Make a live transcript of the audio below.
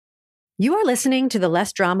You are listening to the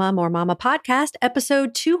Less Drama, More Mama podcast,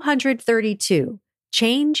 episode 232,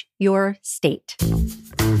 Change Your State.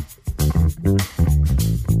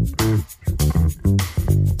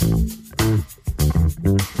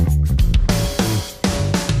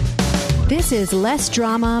 This is Less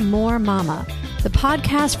Drama, More Mama, the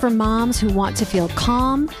podcast for moms who want to feel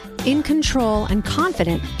calm, in control, and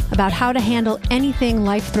confident about how to handle anything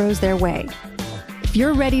life throws their way. If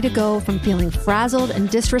you're ready to go from feeling frazzled and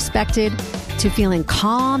disrespected to feeling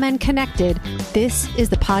calm and connected, this is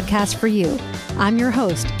the podcast for you. I'm your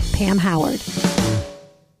host, Pam Howard.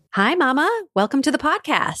 Hi, Mama. Welcome to the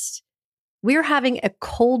podcast. We're having a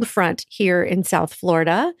cold front here in South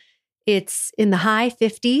Florida. It's in the high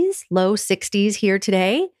 50s, low 60s here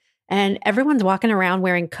today, and everyone's walking around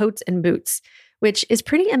wearing coats and boots, which is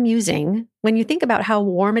pretty amusing when you think about how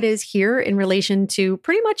warm it is here in relation to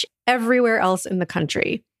pretty much everywhere else in the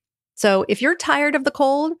country. So if you're tired of the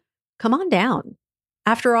cold, come on down.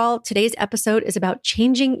 After all, today's episode is about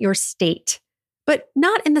changing your state, but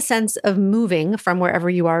not in the sense of moving from wherever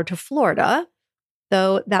you are to Florida,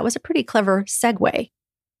 though that was a pretty clever segue.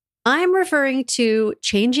 I'm referring to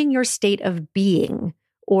changing your state of being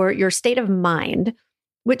or your state of mind,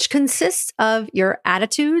 which consists of your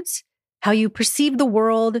attitudes, how you perceive the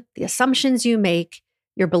world, the assumptions you make,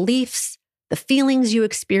 your beliefs, the feelings you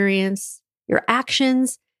experience, your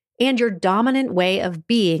actions, and your dominant way of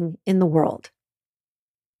being in the world.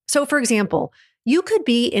 So, for example, you could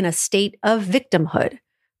be in a state of victimhood,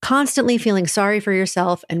 constantly feeling sorry for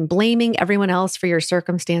yourself and blaming everyone else for your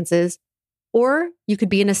circumstances. Or you could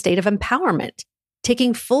be in a state of empowerment,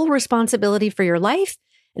 taking full responsibility for your life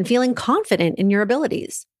and feeling confident in your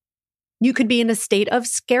abilities. You could be in a state of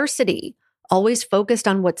scarcity, always focused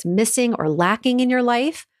on what's missing or lacking in your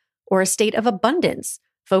life, or a state of abundance,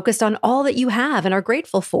 focused on all that you have and are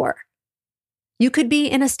grateful for. You could be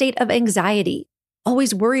in a state of anxiety,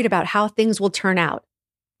 always worried about how things will turn out,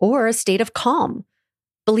 or a state of calm,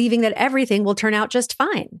 believing that everything will turn out just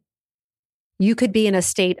fine. You could be in a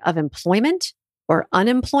state of employment or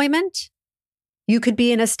unemployment. You could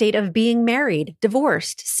be in a state of being married,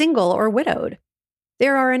 divorced, single, or widowed.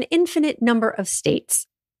 There are an infinite number of states,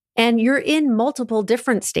 and you're in multiple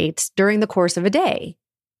different states during the course of a day.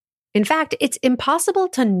 In fact, it's impossible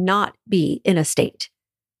to not be in a state.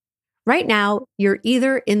 Right now, you're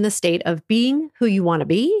either in the state of being who you want to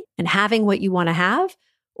be and having what you want to have,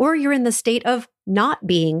 or you're in the state of not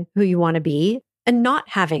being who you want to be and not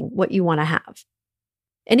having what you want to have.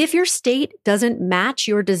 And if your state doesn't match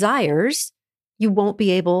your desires, you won't be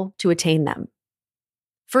able to attain them.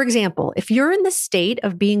 For example, if you're in the state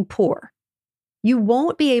of being poor, you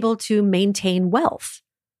won't be able to maintain wealth.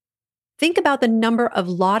 Think about the number of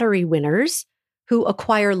lottery winners who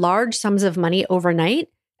acquire large sums of money overnight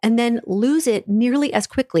and then lose it nearly as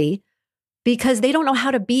quickly because they don't know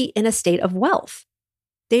how to be in a state of wealth.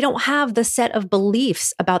 They don't have the set of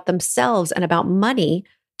beliefs about themselves and about money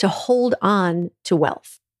to hold on to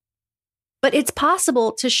wealth. But it's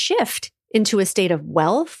possible to shift into a state of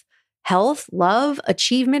wealth, health, love,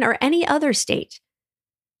 achievement, or any other state.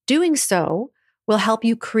 Doing so will help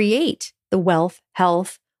you create the wealth,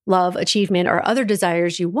 health, love, achievement, or other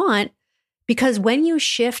desires you want, because when you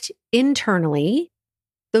shift internally,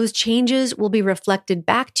 those changes will be reflected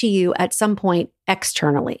back to you at some point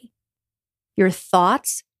externally. Your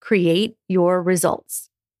thoughts create your results.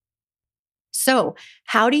 So,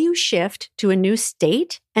 how do you shift to a new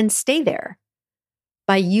state and stay there?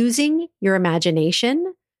 By using your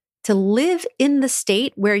imagination to live in the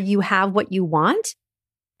state where you have what you want,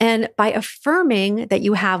 and by affirming that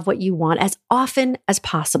you have what you want as often as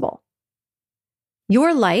possible.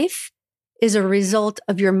 Your life is a result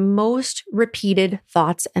of your most repeated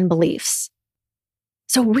thoughts and beliefs.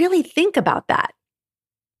 So really think about that.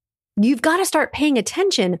 You've got to start paying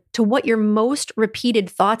attention to what your most repeated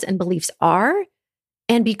thoughts and beliefs are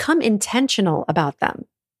and become intentional about them.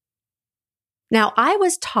 Now, I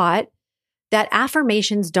was taught that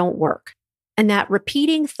affirmations don't work and that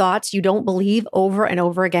repeating thoughts you don't believe over and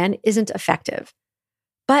over again isn't effective.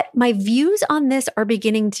 But my views on this are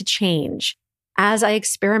beginning to change as I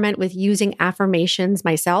experiment with using affirmations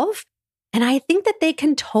myself. And I think that they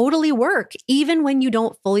can totally work even when you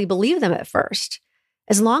don't fully believe them at first,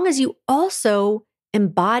 as long as you also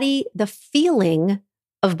embody the feeling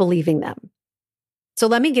of believing them. So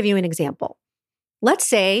let me give you an example. Let's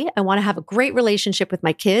say I want to have a great relationship with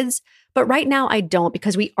my kids, but right now I don't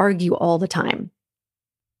because we argue all the time.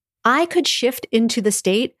 I could shift into the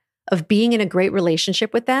state of being in a great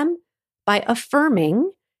relationship with them by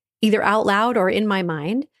affirming, either out loud or in my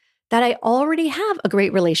mind, that I already have a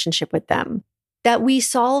great relationship with them, that we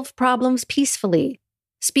solve problems peacefully,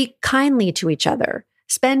 speak kindly to each other,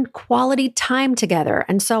 spend quality time together,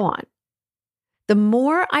 and so on. The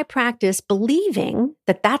more I practice believing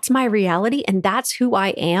that that's my reality and that's who I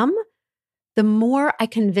am, the more I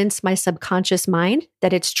convince my subconscious mind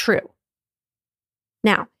that it's true.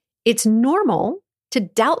 Now, it's normal to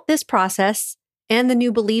doubt this process and the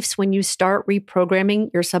new beliefs when you start reprogramming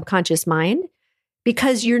your subconscious mind,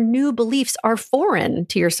 because your new beliefs are foreign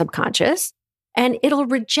to your subconscious and it'll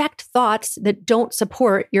reject thoughts that don't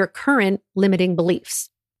support your current limiting beliefs.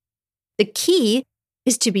 The key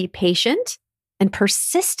is to be patient and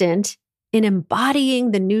persistent in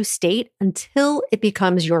embodying the new state until it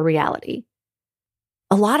becomes your reality.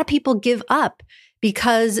 A lot of people give up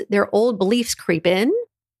because their old beliefs creep in,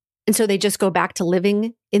 and so they just go back to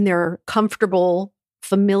living in their comfortable,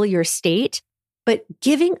 familiar state. But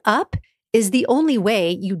giving up is the only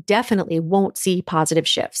way you definitely won't see positive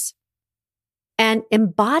shifts. And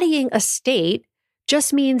embodying a state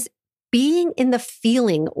just means being in the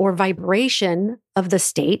feeling or vibration of the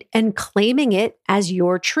state and claiming it as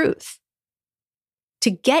your truth.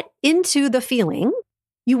 To get into the feeling,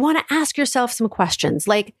 you want to ask yourself some questions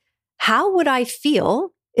like, how would I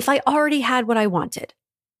feel if I already had what I wanted?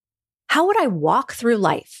 How would I walk through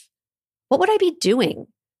life? What would I be doing?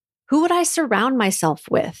 Who would I surround myself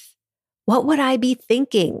with? What would I be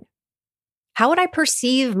thinking? How would I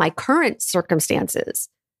perceive my current circumstances?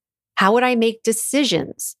 How would I make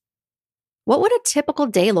decisions? What would a typical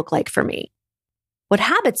day look like for me? What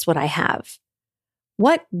habits would I have?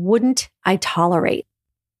 What wouldn't I tolerate?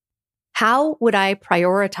 How would I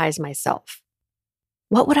prioritize myself?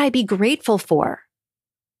 What would I be grateful for?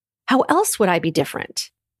 How else would I be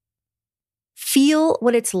different? Feel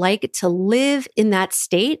what it's like to live in that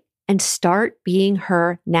state and start being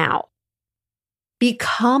her now.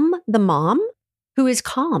 Become the mom who is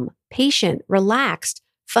calm, patient, relaxed,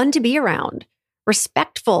 fun to be around,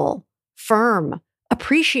 respectful, firm,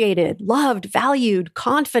 appreciated, loved, valued,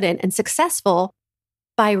 confident, and successful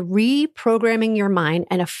by reprogramming your mind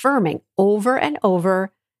and affirming over and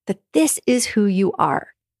over that this is who you are.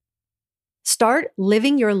 Start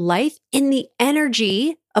living your life in the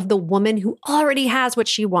energy of the woman who already has what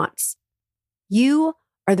she wants. You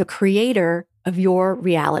are the creator of your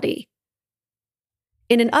reality.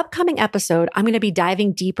 In an upcoming episode, I'm going to be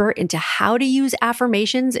diving deeper into how to use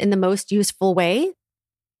affirmations in the most useful way.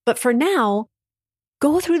 But for now,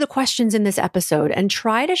 go through the questions in this episode and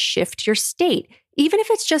try to shift your state, even if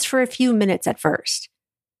it's just for a few minutes at first.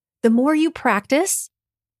 The more you practice,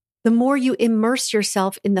 the more you immerse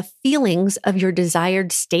yourself in the feelings of your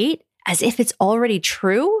desired state as if it's already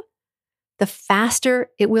true, the faster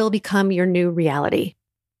it will become your new reality.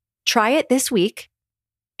 Try it this week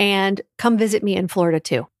and come visit me in Florida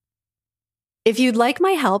too. If you'd like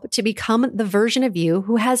my help to become the version of you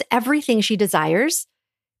who has everything she desires,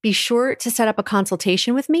 be sure to set up a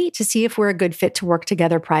consultation with me to see if we're a good fit to work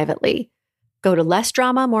together privately. Go to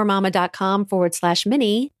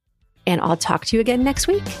lessdramamoremama.com/mini, and I'll talk to you again next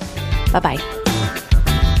week. Bye-bye.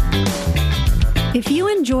 If you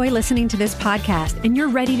enjoy listening to this podcast and you're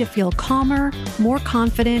ready to feel calmer, more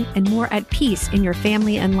confident, and more at peace in your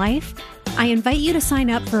family and life, I invite you to sign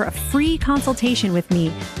up for a free consultation with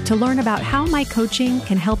me to learn about how my coaching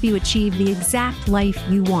can help you achieve the exact life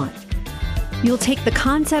you want. You'll take the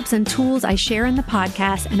concepts and tools I share in the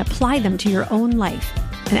podcast and apply them to your own life.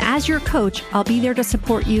 And as your coach, I'll be there to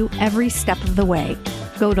support you every step of the way.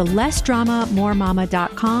 Go to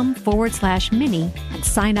lessdramamoremama.com/mini and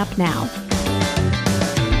sign up now.